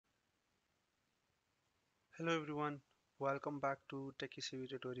Hello everyone, welcome back to Techie CV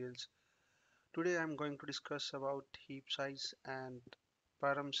Tutorials. Today I'm going to discuss about heap size and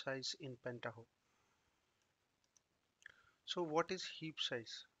param size in Pentaho. So what is heap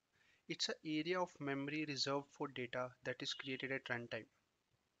size? It's an area of memory reserved for data that is created at runtime.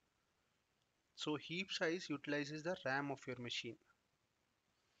 So heap size utilizes the RAM of your machine.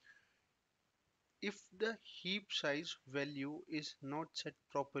 If the heap size value is not set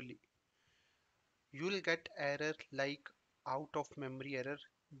properly, you will get error like out of memory error,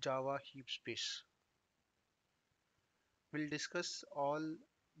 Java heap space. We'll discuss all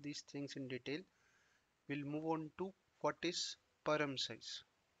these things in detail. We'll move on to what is Param Size.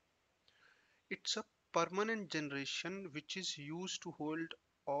 It's a permanent generation which is used to hold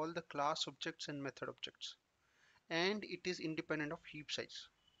all the class objects and method objects, and it is independent of heap size.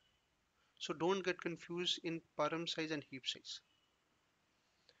 So don't get confused in param size and heap size.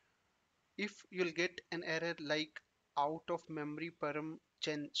 If you'll get an error like out of memory param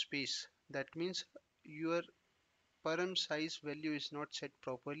gen space, that means your param size value is not set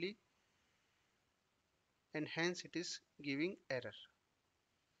properly and hence it is giving error.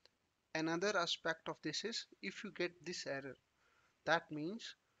 Another aspect of this is if you get this error, that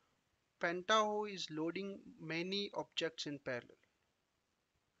means Pentaho is loading many objects in parallel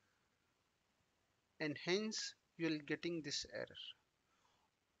and hence you'll getting this error.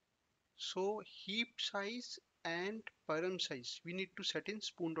 So heap size and param size we need to set in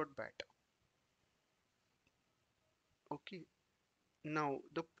spoon.bat. Okay. Now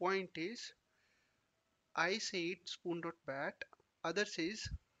the point is I say it spoon.bat, other says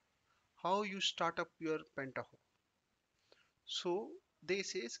how you start up your Pentaho. So they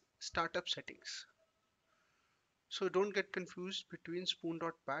says startup settings. So don't get confused between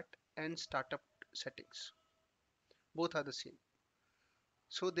spoon.bat and startup settings. Both are the same.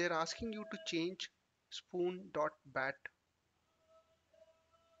 So they're asking you to change spoon.bat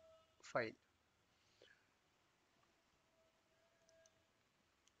file.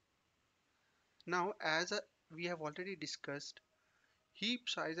 Now, we have already discussed, heap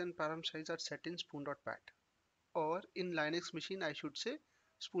size and param size are set in spoon.bat, or in Linux machine, I should say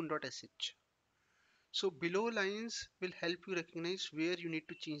spoon.sh. So below lines will help you recognize where you need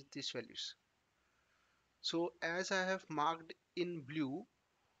to change these values. So as I have marked in blue,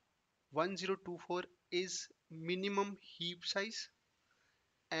 1024 is minimum heap size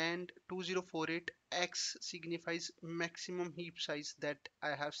and 2048x signifies maximum heap size that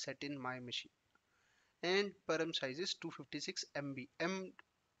I have set in my machine, and param size is 256 MB. M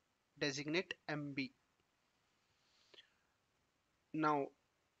designate MB. Now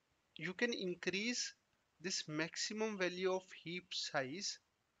you can increase this maximum value of heap size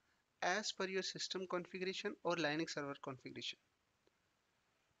as per your system configuration or Linux server configuration.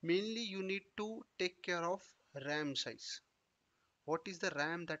 Mainly you need to take care of RAM size. What is the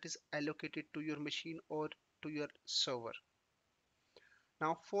RAM that is allocated to your machine or to your server?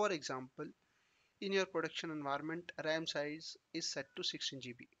 Now for example, in your production environment, RAM size is set to 16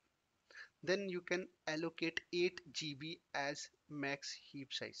 GB. Then you can allocate 8 GB as max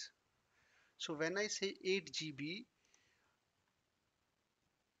heap size. So when I say 8 GB,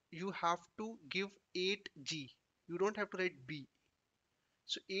 you have to give 8G. You don't have to write B.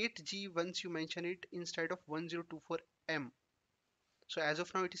 So 8G once you mention it instead of 1024M. So as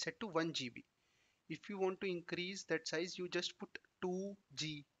of now it is set to 1 GB. If you want to increase that size, you just put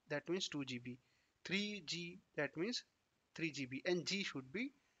 2G, that means 2 GB. 3G, that means 3 GB, and G should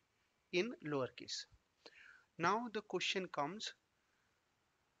be in lowercase. Now the question comes,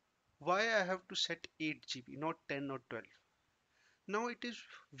 why I have to set 8 GB, not 10 or 12? Now it is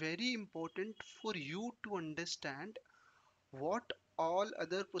very important for you to understand what all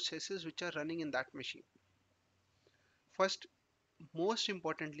other processes which are running in that machine. First, most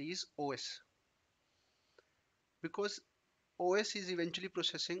importantly is OS, because OS is eventually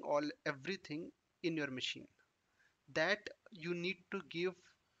processing everything in your machine. That you need to give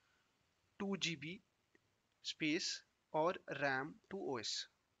 2 GB space or RAM to OS,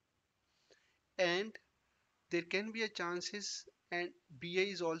 and there can be a chances and BI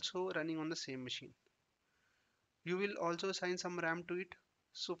is also running on the same machine. You will also assign some RAM to it.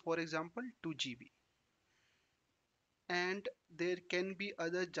 So for example 2 GB, and there can be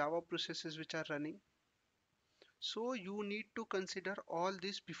other Java processes which are running. So you need to consider all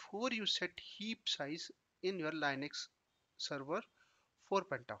this before you set heap size in your Linux server for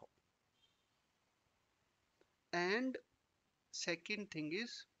Pentaho. And second thing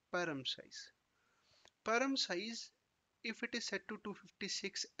is param size. Param size, if it is set to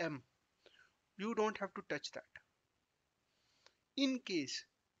 256M, you don't have to touch that. In case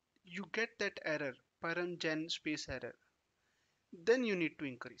you get that error Param space error, then you need to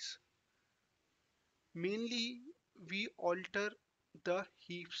increase. Mainly, we alter the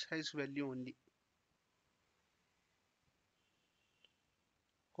heap size value only.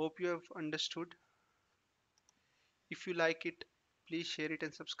 Hope you have understood. If you like it, please share it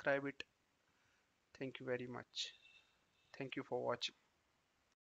and subscribe it. Thank you very much. Thank you for watching.